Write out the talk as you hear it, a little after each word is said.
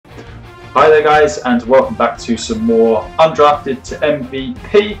Hi there guys, and welcome back to some more Undrafted to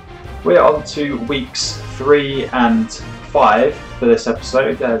MVP. We're on to weeks 3 and 5 for this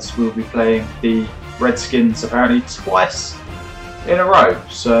episode, as we'll be playing the Redskins apparently twice in a row.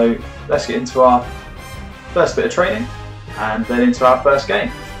 So let's get into our first bit of training and then into our first game.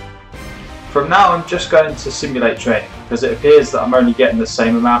 From now I'm just going to simulate training because it appears that I'm only getting the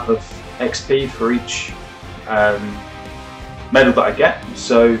same amount of XP for each medal that I get.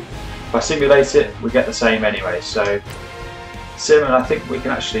 So if I simulate it, we get the same anyway. So sim, and I think we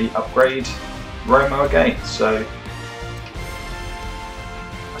can actually upgrade Romo again. So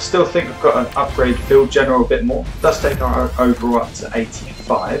I still think I've got to upgrade Field General a bit more. It does take our overall up to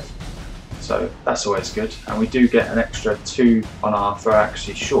 85, so that's always good. And we do get an extra 2 on our throw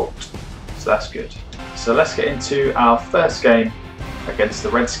actually short, so that's good. So let's get into our first game against the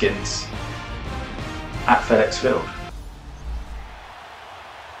Redskins at FedEx Field.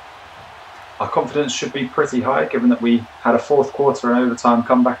 Our confidence should be pretty high given that we had a fourth quarter and overtime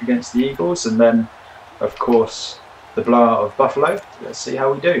comeback against the Eagles, and then of course the blowout of Buffalo. Let's see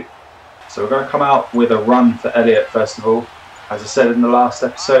how we do. So we're going to come out with a run for Elliott first of all. As I said in the last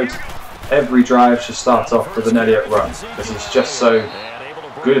episode, every drive should start off with an Elliott run because he's just so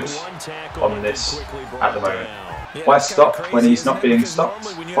good on this at the moment. Why stop when he's not being stopped?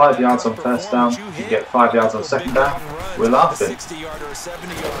 5 yards on first down, you get 5 yards on second down. We're laughing.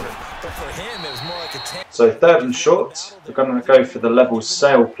 So 3rd and short, we're going to go for the level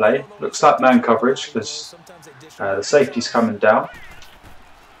sail play. Looks like man coverage because the safety's coming down.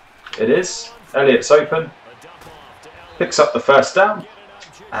 It is. Elliott's open. Picks up the first down.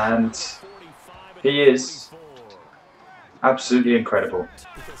 And he is absolutely incredible.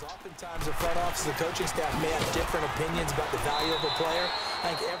 I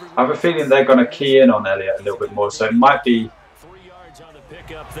have a feeling they're going to key in on Elliott a little bit more, so it might be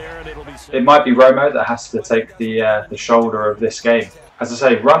Romo that has to take the shoulder of this game. As I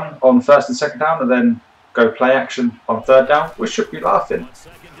say, run on 1st and 2nd down, and then go play action on 3rd down. We should be laughing.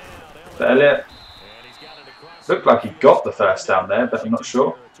 But Elliott looked like he got the 1st down there, but I'm not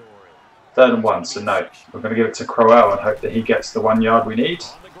sure. 3rd and 1, so no. We're going to give it to Crowell and hope that he gets the 1 yard we need.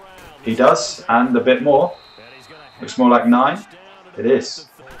 He does, and a bit more. Looks more like 9. It is.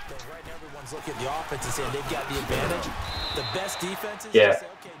 Yeah.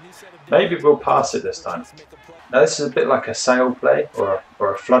 Maybe we'll pass it this time. Now this is a bit like a sail play or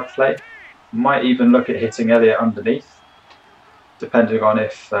a flood play. Might even look at hitting Elliott underneath, depending on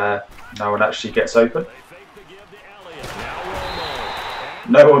if no one actually gets open.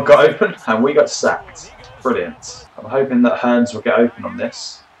 No one got open, and we got sacked. Brilliant. I'm hoping that Hearns will get open on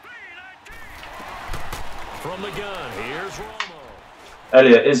this. From the gun, here's Romo.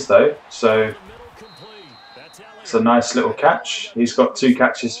 Elliott is though, so it's a nice little catch. He's got 2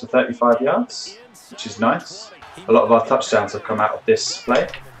 catches for 35 yards, which is nice. A lot of our touchdowns have come out of this play.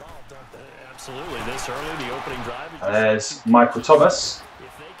 And there's Michael Thomas.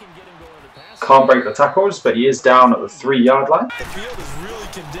 Can't break the tackles, but he is down at the 3 yard line.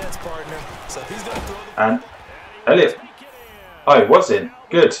 And Elliott. Oh, he was in.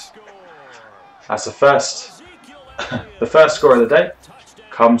 Good. That's the first. The first score of the day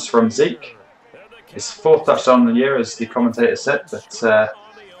comes from Zeke. His 4th touchdown of the year, as the commentator said, but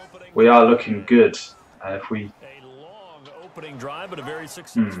we are looking good. And if we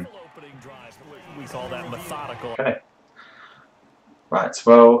okay. Right,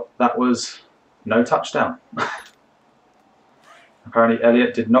 well, that was no touchdown. Apparently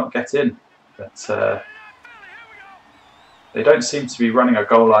Elliott did not get in, but they don't seem to be running a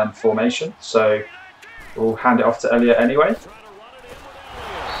goal line formation, so we'll hand it off to Elliott anyway.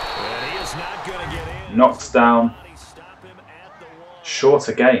 Knocked down. Short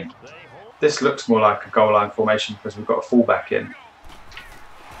again. This looks more like a goal line formation because we've got a fullback in.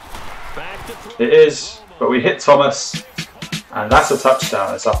 It is, but we hit Thomas, and that's a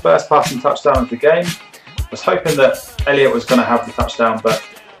touchdown. It's our first passing touchdown of the game. I was hoping that Elliott was going to have the touchdown, but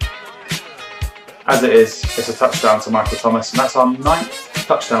as it is, it's a touchdown to Michael Thomas, and that's our 9th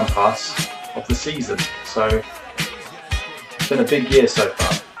touchdown pass of the season. So it's been a big year so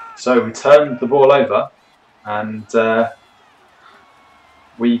far. So we turned the ball over, and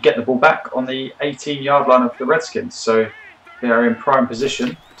we get the ball back on the 18 yard line of the Redskins. So we are in prime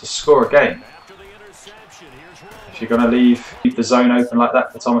position to score a game. If you're going to leave the zone open like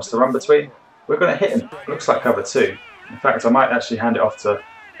that for Thomas to run between, we're going to hit him. Looks like cover 2. In fact, I might actually hand it off to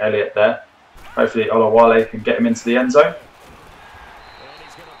Elliott there. Hopefully Olawale can get him into the end zone.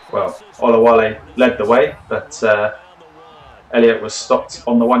 Well, Olawale led the way, but Elliott was stopped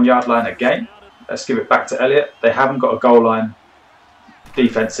on the 1 yard line again. Let's give it back to Elliott. They haven't got a goal line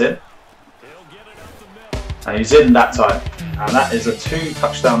defence in, And he's in that time. And that is a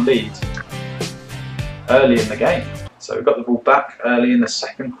 2-touchdown lead early in the game. So we got the ball back early in the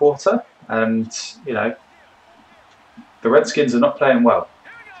second quarter. And, you know, the Redskins are not playing well.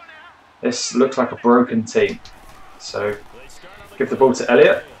 This looks like a broken team. So give the ball to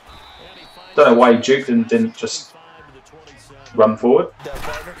Elliott. Don't know why he juked and didn't just run forward.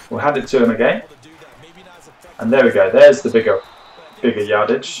 We'll hand it to him again. And there we go. There's the bigger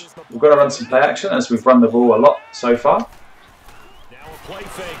yardage. We've got to run some play action as we've run the ball a lot so far. Now a play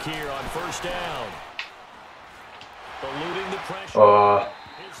fake here on first down. Eluding the pressure.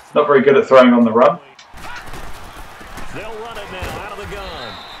 Not very good at throwing on the run. They'll run it now out of the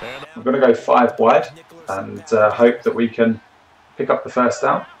gun. We're going to go 5 wide and hope that we can pick up the first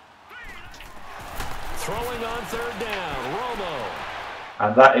down. Throwing on third down, Romo.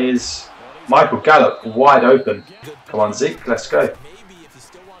 And that is Michael Gallup wide open. Come on, Zeke, let's go.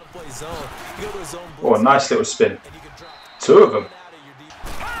 Oh, a nice little spin. 2 of them.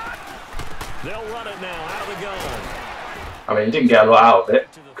 They'll run it now out of the gun. I mean, he didn't get a lot out of it.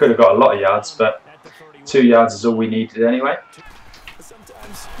 Could have got a lot of yards, but 2 yards is all we needed anyway.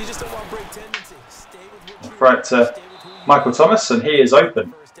 Throw it to Michael Thomas, and he is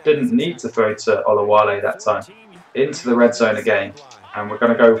open. Didn't need to throw to Olawale that time. Into the red zone again, and we're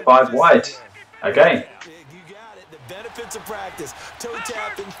going to go 5 wide again.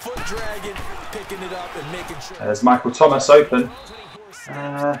 There's Michael Thomas open.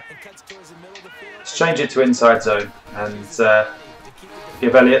 Let's change it to inside zone and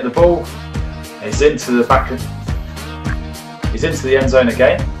give Elliott the ball. He's into the back. He's into the end zone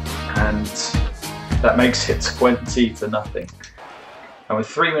again, and that makes it 20-0. And with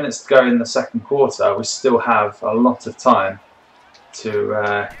 3 minutes to go in the second quarter, we still have a lot of time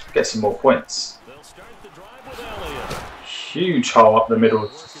to get some more points. Huge hole up the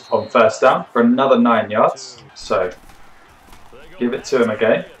middle on first down for another 9 yards. So give it to him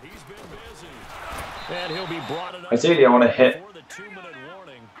again. Ideally, I want to hit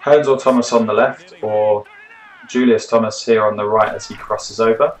Hearns or Thomas on the left, or Julius Thomas here on the right as he crosses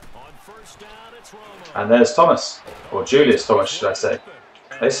over. And there's Thomas, or Julius Thomas, should I say.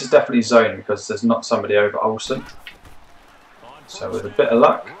 This is definitely zone because there's not somebody over Olsen. So with a bit of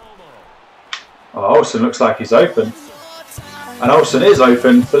luck. Oh, Olsen looks like he's open. And Olsen is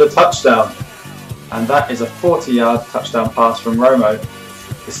open for the touchdown. And that is a 40-yard touchdown pass from Romo.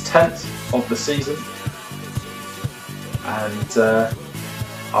 His 10th of the season. And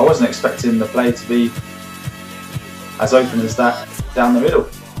I wasn't expecting the play to be as open as that down the middle.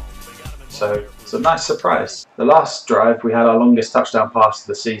 So it's a nice surprise. The last drive we had our longest touchdown pass of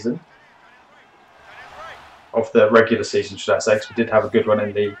the season. Of the regular season, should I say, because we did have a good one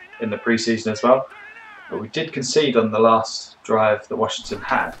in the pre-season as well. But we did concede on the last drive that Washington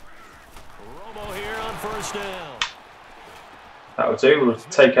had. Romo here on first down. That will do. We'll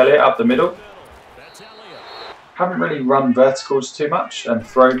take Elliott up the middle. Haven't really run verticals too much and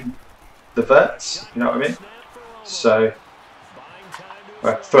thrown the verts, you know what I mean? So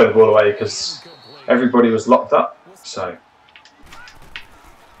we'll have to throw the ball away because everybody was locked up. So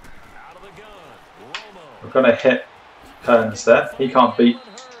we're going to hit Hearns there. He can't beat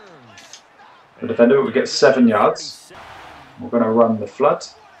the defender, but we get 7 yards. We're going to run the flood.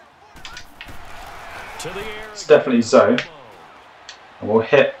 It's definitely zone. And we'll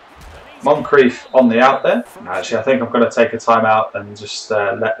hit Moncrief on the out there. Actually, I think I'm going to take a timeout and just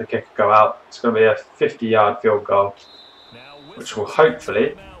let the kicker go out. It's going to be a 50-yard field goal, which will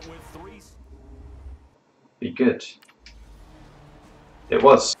hopefully be good. It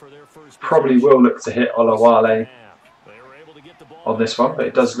was. Probably will look to hit Olawale on this one, but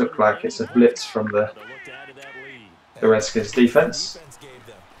it does look like it's a blitz from the Redskins defense.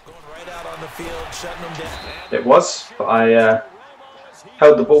 It was, but I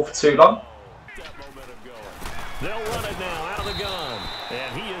held the ball for too long.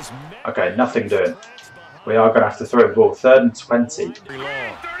 Okay, nothing doing. We are going to have to throw the ball. 3rd and 20.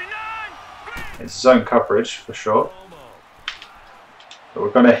 It's zone coverage for sure. But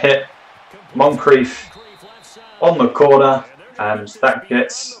we're going to hit Moncrief on the corner, and that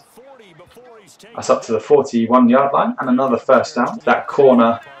gets us up to the 41-yard line and another first down. That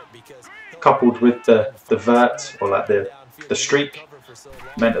corner coupled with the vert, or like the streak,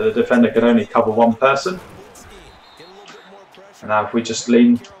 meant that the defender could only cover one person. And now if we just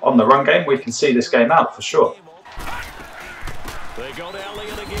lean on the run game, we can see this game out for sure. They go to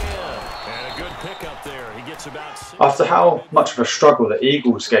Elliott again. And a good pickup there. He gets about 6. After how much of a struggle the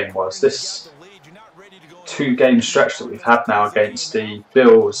Eagles game was, this 2-game stretch that we've had now against the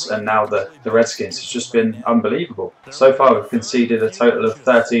Bills and now the Redskins has just been unbelievable. So far we've conceded a total of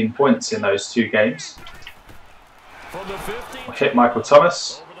 13 points in those 2 games. From the 50. Hit Michael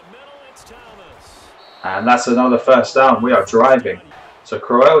Thomas. And that's another first down. We are driving. So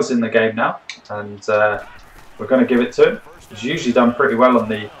Crowell's in the game now. And we're going to give it to him. He's usually done pretty well on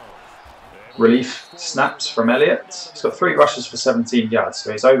the relief snaps from Elliott. He's got 3 rushes for 17 yards.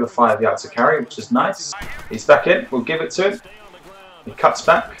 So he's over 5 yards a carry, which is nice. He's back in. We'll give it to him. He cuts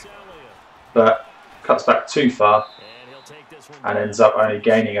back. But cuts back too far. And ends up only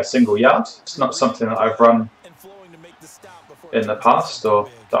gaining a single yard. It's not something that I've run in the past, or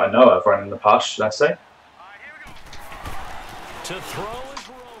that I know I've run in the past, should I say.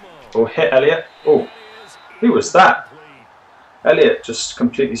 Or hit Elliott. Oh, who was that? Elliott just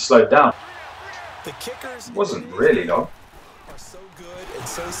completely slowed down. It wasn't really long.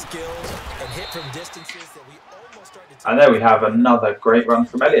 And there we have another great run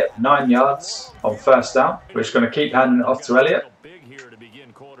from Elliott. 9 yards on first down. We're just going to keep handing it off to Elliott.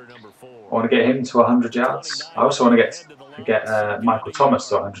 I want to get him to 100 yards. I also want to get Michael Thomas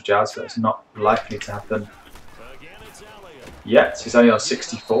to 100 yards, but it's not likely to happen yet. He's only on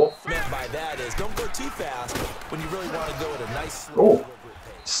 64. Oh,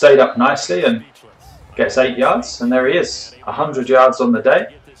 stayed up nicely and gets 8 yards. And there he is, 100 yards on the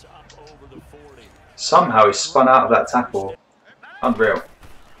day. Somehow he spun out of that tackle. Unreal.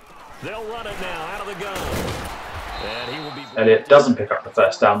 They'll run it now out of the gun. Elliott doesn't pick up the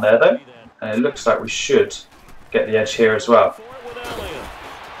first down there though. And it looks like we should get the edge here as well.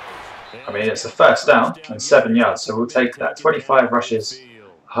 I mean, it's a first down and 7 yards, so we'll take that. 25 rushes,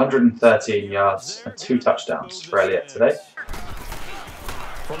 113 yards and 2 touchdowns for Elliott today.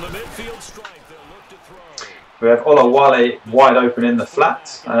 We have Olawale wide open in the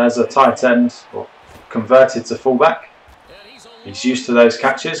flat, and as a tight end, or converted to fullback, he's used to those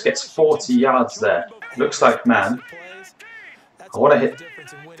catches, gets 40 yards there. Looks like man. I want to hit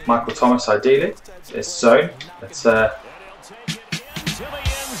Michael Thomas ideally. It's zone. It's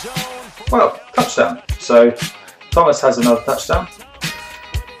well, touchdown. So Thomas has another touchdown.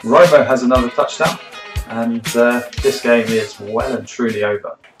 Romo has another touchdown. And this game is well and truly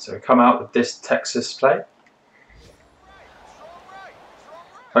over. So we come out with this Texas play.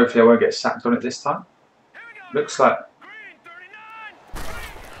 Hopefully I won't get sacked on it this time. Looks like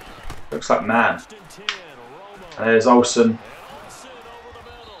man. And there's Olsen.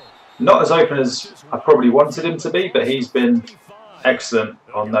 Not as open as I probably wanted him to be, but he's been excellent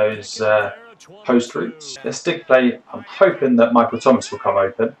on those post routes. This dig play, I'm hoping that Michael Thomas will come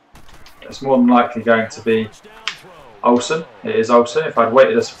open. It's more than likely going to be Olsen. It is Olsen. If I'd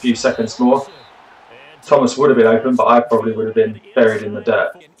waited just a few seconds more, Thomas would have been open, but I probably would have been buried in the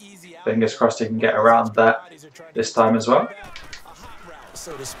dirt. Fingers crossed he can get around that this time as well.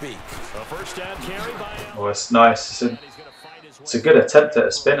 Oh, it's nice. It's a good attempt at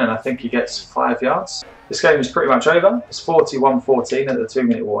a spin, and I think he gets 5 yards. This game is pretty much over. It's 41-14 at the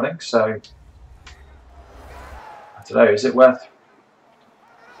 2-minute warning, so I don't know, is it worth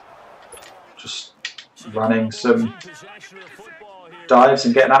just running some dives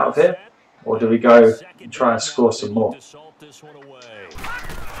and getting out of here? Or do we go and try and score some more?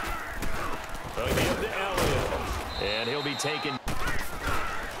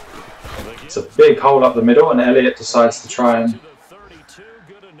 It's a big hole up the middle, and Elliott decides to try and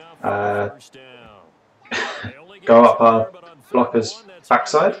go up our blocker's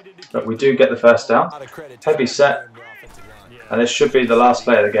backside, but we do get the first down. Heavy set, and this should be the last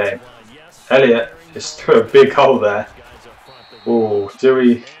play of the game. Elliott is through a big hole there. Oh,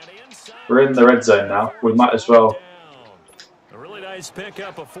 we're in the red zone now. We might as well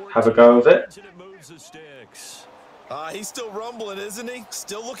have a go of it. He's still rumbling, isn't he?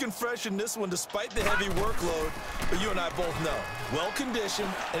 Still looking fresh in this one despite the heavy workload. But you and I both know, well-conditioned,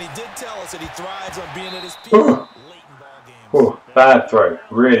 and he did tell us that he thrives on being at his peak. Oh, bad throw.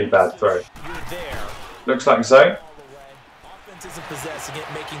 Really bad throw. Looks like zone. Offense isn't possessing it,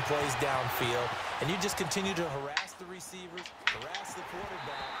 making plays downfield, and you just continue to harass the receivers, harass the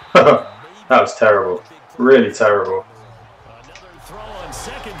quarterback. That was terrible. Really terrible.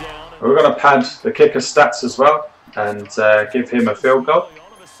 We're going to pad the kicker's stats as well and give him a field goal.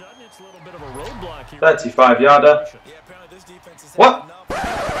 35-yarder. What?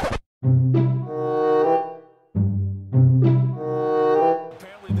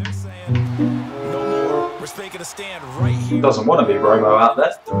 Doesn't want to be Romo out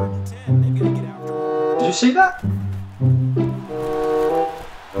there. Did you see that?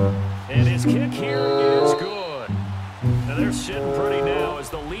 And his kick here is good. And they're sitting pretty now as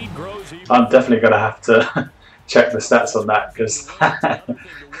the lead grows. I'm definitely going to have to check the stats on that, because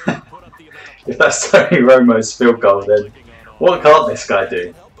if that's Tony Romo's field goal, then what can't this guy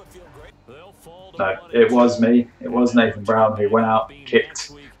do? No, it was me. It was Nathan Brown who went out,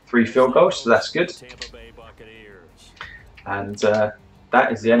 kicked 3 field goals, so that's good. And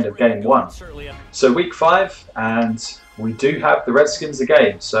that is the end of game 1. So week 5, and we do have the Redskins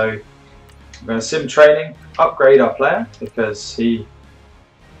again. So I'm going to sim training, upgrade our player because he,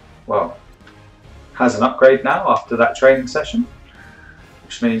 well, has an upgrade now after that training session,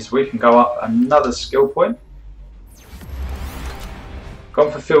 which means we can go up another skill point. Gone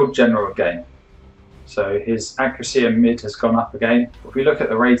for field general again. So his accuracy and mid has gone up again. If we look at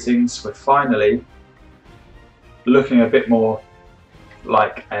the ratings, we're finally looking a bit more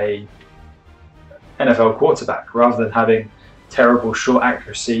like a NFL quarterback rather than having terrible short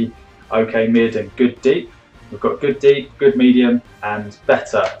accuracy, okay mid and good deep. We've got good deep, good medium and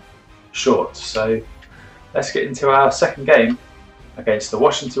better short. So let's get into our second game against the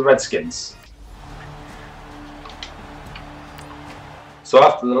Washington Redskins. So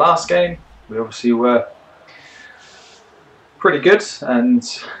after the last game, we obviously were pretty good and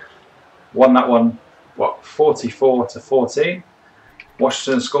won that one, what, 44-14.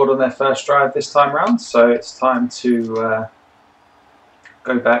 Washington scored on their first drive this time round, so it's time to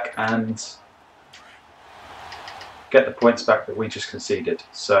go back and get the points back that we just conceded.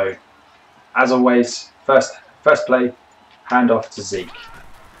 So, as always, first play, hand off to Zeke.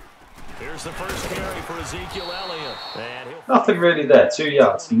 Here's the first carry for Ezekiel Elliott. Nothing really there, 2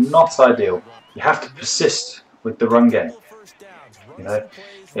 yards, not ideal. You have to persist with the run game. You know,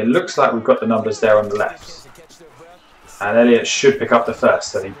 it looks like we've got the numbers there on the left. And Elliott should pick up the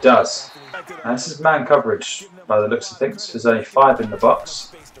first, and he does. And this is man coverage by the looks of things. There's only 5 in the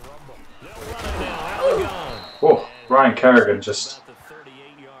box. Oh, Ryan Kerrigan just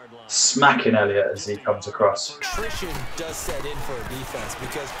smacking Elliott as he comes across. Does set in for a defense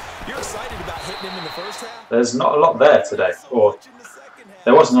because you're excited about hitting him in the first half. There's not a lot there today, or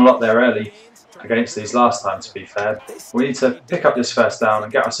there wasn't a lot there early against these last time, to be fair. We need to pick up this first down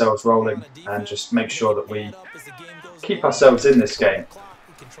and get ourselves rolling and just make sure that we keep ourselves in this game.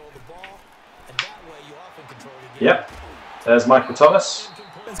 Yep, there's Michael Thomas.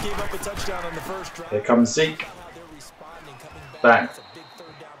 Here comes Zeke. Bang.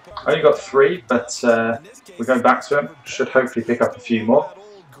 Only got 3, but we're going back to him. Should hopefully pick up a few more.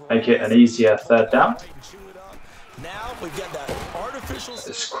 Make it an easier third down.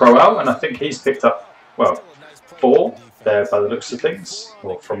 It's Crowell, and I think he's picked up, well, 4 there by the looks of things,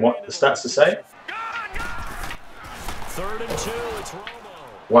 or from what the stats are saying.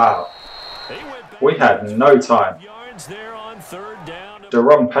 Wow. We had no time.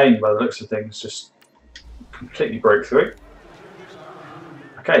 Deron Payne, by the looks of things, just completely broke through.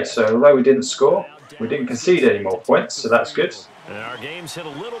 Okay, so although we didn't score, we didn't concede any more points, so that's good. And our game's hit a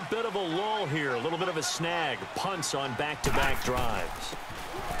little bit of a lull here, a little bit of a snag. Punts on back-to-back drives.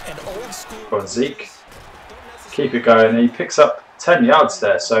 And old school. Go on, Zeke. Keep it going. He picks up 10 yards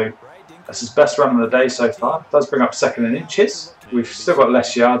there, so that's his best run of the day so far. Does bring up second in inches. We've still got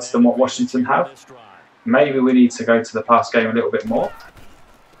less yards than what Washington have. Maybe we need to go to the pass game a little bit more.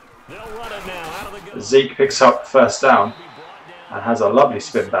 Zeke picks up first down and has a lovely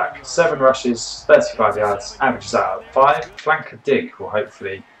spin back. 7 rushes, 35 yards, averages out at 5. Flanker dig will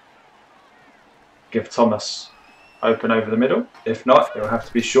hopefully give Thomas open over the middle. If not, it will have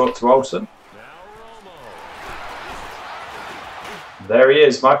to be short to Olsen. There he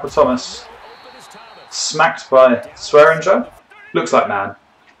is, Michael Thomas. Smacked by Swearinger. Looks like man,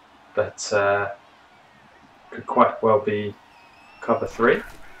 but could quite well be cover 3.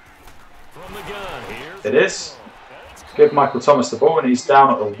 It is. Give Michael Thomas the ball, and he's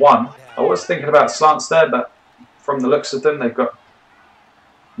down at the 1. I was thinking about slants there, but from the looks of them, they've got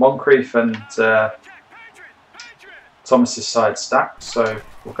Moncrief and Thomas's side stacked. So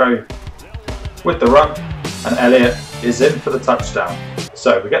we'll go with the run, and Elliott is in for the touchdown.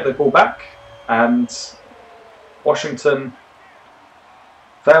 So we get the ball back, and Washington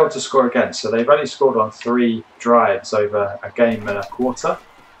failed to score again. So they've only scored on 3 drives over a game and a quarter.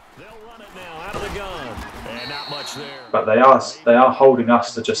 But they are holding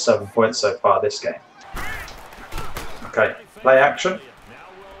us to just 7 points so far this game. Okay, play action.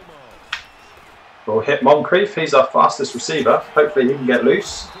 We'll hit Moncrief. He's our fastest receiver. Hopefully he can get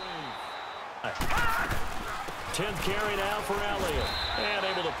loose. 10th carry now for Elliott, and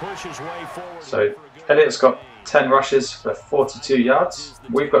able to push his way forward. So Elliott's got 10 rushes for 42 yards.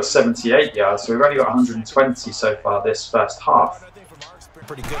 We've got 78 yards, so we've only got 120 so far this first half.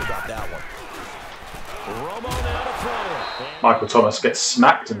 Pretty good about that one. Romo now to throw it. Michael Thomas gets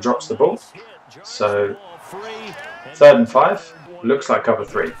smacked and drops the ball. So 3rd and 5. Looks like cover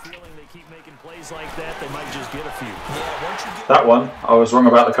 3. Like that, they might just get a few. That one, I was wrong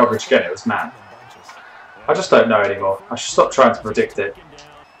about the coverage again. It was man. I just don't know anymore. I should stop trying to predict it.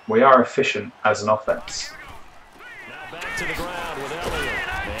 We are efficient as an offense. Now back to the ground with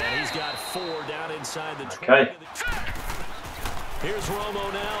Elliott. And he's got 4 down inside the 20. Okay. Here's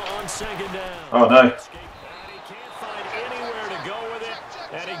Romo now on 2nd down. Oh no. And he can't find anywhere to go with it.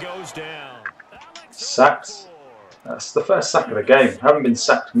 And he goes down. Sacked. That's the first sack of the game. Haven't been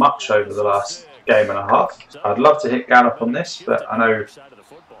sacked much over the last game and a half. I'd love to hit Gallup on this, but I know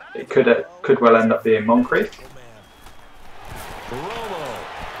it could well end up being Moncrief.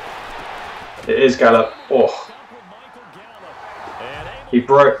 It is Gallup. Oh. He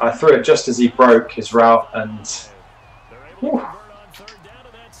broke. I threw it just as he broke his route, and whew,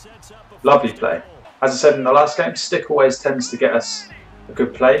 lovely play. As I said in the last game, stick always tends to get us a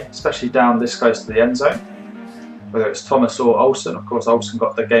good play, especially down this close to the end zone. Whether it's Thomas or Olsen. Of course, Olsen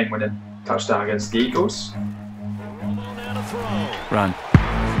got the game-winning touchdown against the Eagles. Run.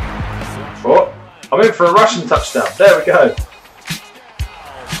 Oh, I'm in for a rushing touchdown. There we go.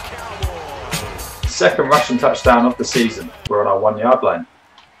 Second rushing touchdown of the season. We're on our 1 yard line.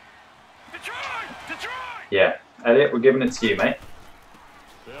 Yeah, Elliott, we're giving it to you, mate.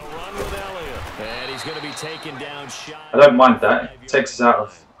 I don't mind that. It takes us out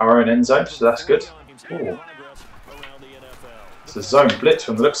of our own end zone, so that's good. Ooh. It's a zone blitz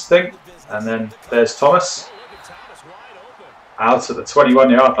from the looks of thing. And then there's Thomas. Out at the 21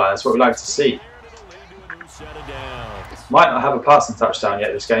 yard line. That's what we like to see. Might not have a passing touchdown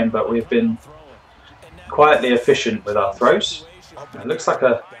yet this game, but we've been quietly efficient with our throws. It looks like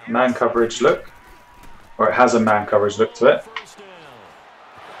a man coverage look, or it has a man coverage look to it.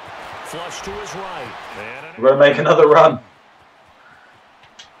 We're going to make another run.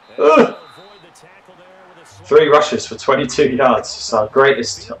 Ugh. 3 rushes for 22 yards. It's our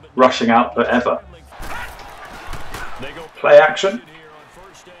greatest rushing output ever. Play action.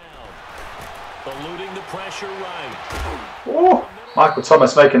 Ooh, Michael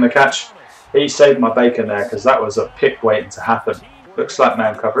Thomas making the catch. He saved my bacon there because that was a pick waiting to happen. Looks like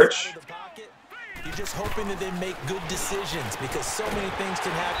man coverage. You're just hoping that they make good decisions because so many things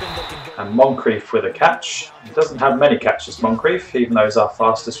can happen that can go. And Moncrief with a catch. He doesn't have many catches, Moncrief, even though he's our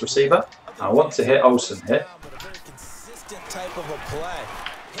fastest receiver. I want to hit Olsen here. Consistent type of a play.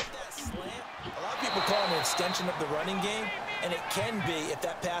 Hit that slant. A lot of people call it an extension of the running game, and it can be if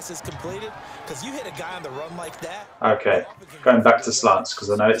that pass is completed. Because you hit a guy on the run like that. Okay, going back to slants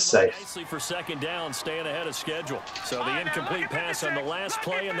because I know it's safe. For 2nd down, staying ahead of schedule. So the incomplete pass on the last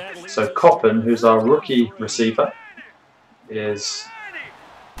play, and that leads. So Coppen, who's our rookie receiver, is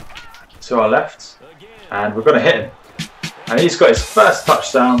to our left, and we're going to hit him. And he's got his first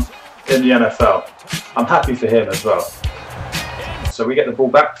touchdown in the NFL. I'm happy for him as well. So we get the ball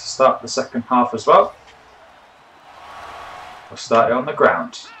back to start the second half as well. We'll start it on the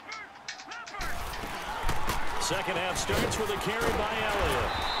ground. Second half starts with a carry by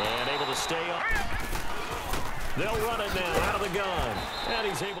Elliott. And able to stay up. They'll run it now out of the gun. And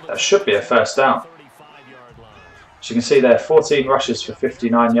he's able to. That should be a first down. As you can see there, 14 rushes for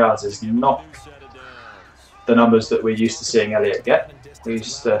 59 yards is not the numbers that we're used to seeing Elliott get. We're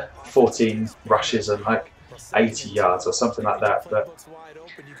used to 14 rushes and like 80 yards or something like that. But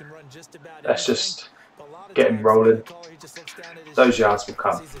let's just get him rolling. Those yards will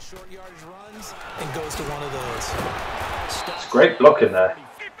come. It's great blocking there.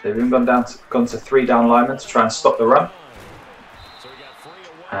 They've even gone to 3 down linemen to try and stop the run.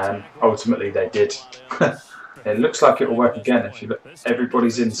 And ultimately they did. It looks like it will work again. If you look,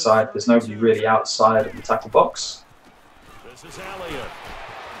 everybody's inside. There's nobody really outside of the tackle box.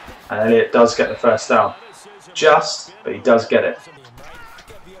 And Elliott does get the first down. Just, but he does get it.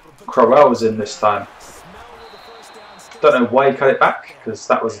 Crowell was in this time. Don't know why he cut it back, because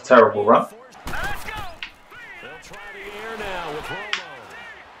that was a terrible run.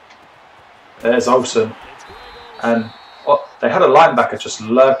 There's Olsen. And they had a linebacker just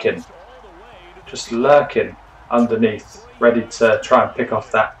lurking underneath, ready to try and pick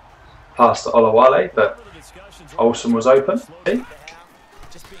off that pass to Olawale, but Olsen was open.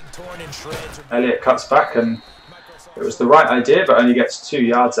 Elliott cuts back, and it was the right idea, but only gets 2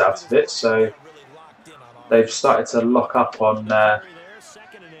 yards out of it, so they've started to lock up on the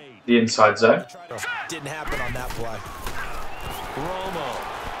inside zone. Didn't happen on that play.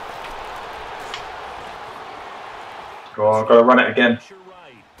 Go on, I've got to run it again.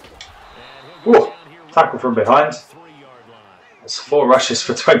 Whoa, tackle from behind. It's 4 rushes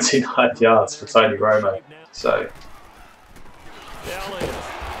for 29 yards for Tony Romo. So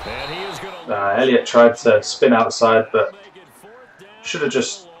Elliott tried to spin outside, but should have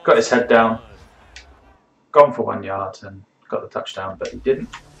just got his head down, gone for 1 yard and got the touchdown, but he didn't.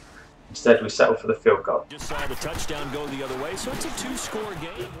 Instead, we settled for the field goal. Just saw the touchdown go the other way, so it's a 2-score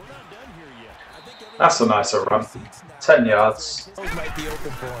game. We're not done here yet. That's a nicer run. 10 yards. Might be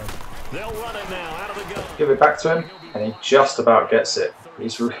open for him. They'll run it now out of the gun. Give it back to him, and he just about gets it.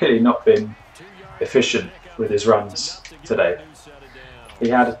 He's really not been efficient with his runs today. He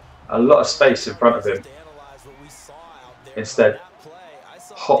had a lot of space in front of him. Instead,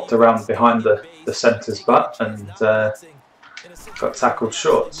 hopped around behind the centre's butt and got tackled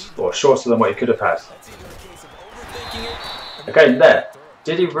short, or shorter than what he could have had. Again there,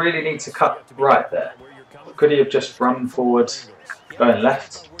 did he really need to cut right there? Could he have just run forward, going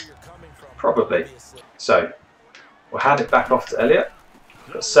left? Probably. So, we'll hand it back off to Elliott.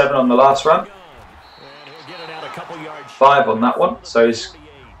 Got 7 on the last run. 5 on that one, so he's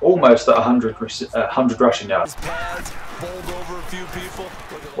almost at 100 rushing yards.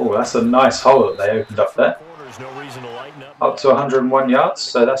 Oh, that's a nice hole that they opened up there. Up to 101 yards,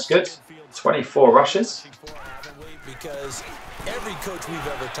 so that's good. 24 rushes.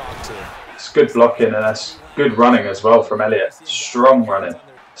 It's good blocking and that's good running as well from Elliott. Strong running.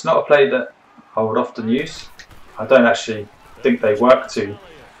 It's not a play that I would often use. I don't actually think they work too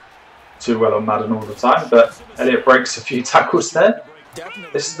well on Madden all the time, but Elliott breaks a few tackles there.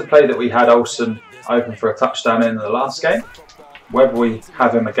 This is the play that we had Olsen open for a touchdown in the last game. Whether we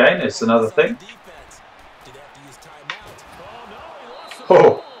have him again is another thing.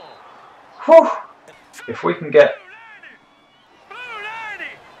 Oh, whew. If we can get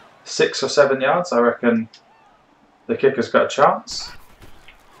 6 or 7 yards, I reckon the kicker's got a chance.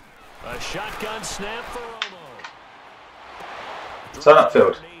 A shotgun snap for Romo. Turn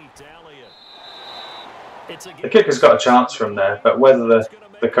upfield. The kicker's got a chance from there, but whether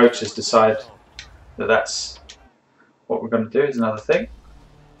the coaches decide that that's what we're going to do is another thing.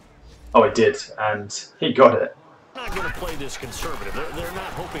 Oh, he did, and he got it. Not going to play this conservative. They're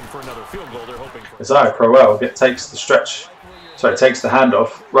not hoping for another field goal. They're hoping for. Isaiah Crowell takes the stretch. Sorry, takes the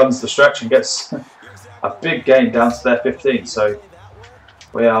handoff, runs the stretch, and gets a big gain down to their 15. So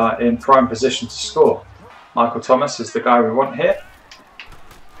we are in prime position to score. Michael Thomas is the guy we want here.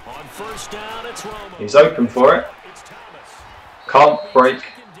 On first down, it's Romo. He's open for it. Can't break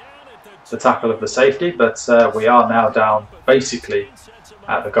the tackle of the safety, but we are now down basically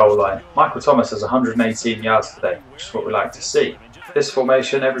at the goal line. Michael Thomas has 118 yards today, which is what we like to see. This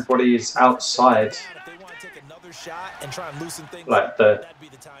formation, everybody is outside, like the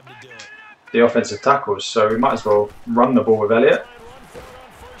offensive tackles, so we might as well run the ball with Elliott.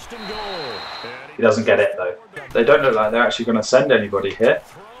 He doesn't get it though. They don't look like they're actually going to send anybody here,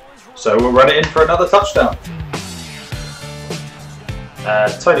 so we'll run it in for another touchdown.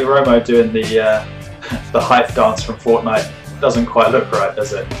 Tony Romo doing the hype dance from Fortnite doesn't quite look right,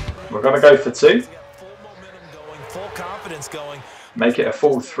 does it? We're going to go for 2. Make it a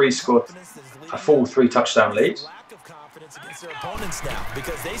full 3 touchdown lead.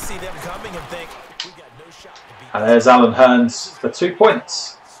 And there's Alan Hearns for 2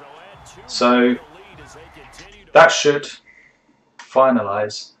 points. So that should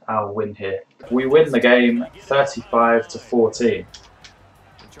finalise our win here. We win the game 35-14.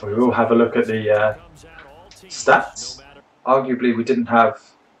 We will have a look at the stats. Arguably, we didn't have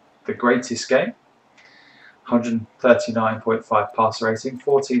the greatest game. 139.5 passer rating,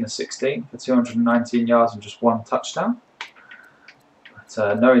 14 of 16 for 219 yards and just 1 touchdown.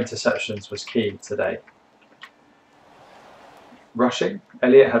 But no interceptions was key today. Rushing,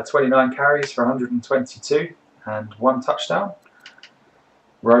 Elliott had 29 carries for 122 and 1 touchdown.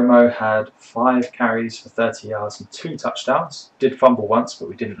 Romo had 5 carries for 30 yards and 2 touchdowns. Did fumble once, but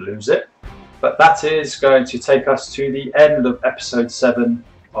we didn't lose it. But that is going to take us to the end of episode 7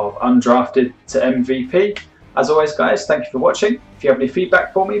 of Undrafted to MVP. As always, guys, thank you for watching. If you have any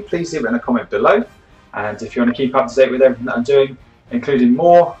feedback for me, please leave it in a comment below. And if you want to keep up to date with everything that I'm doing, including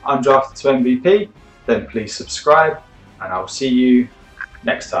more Undrafted to MVP, then please subscribe. And I'll see you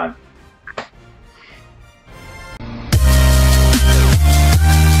next time.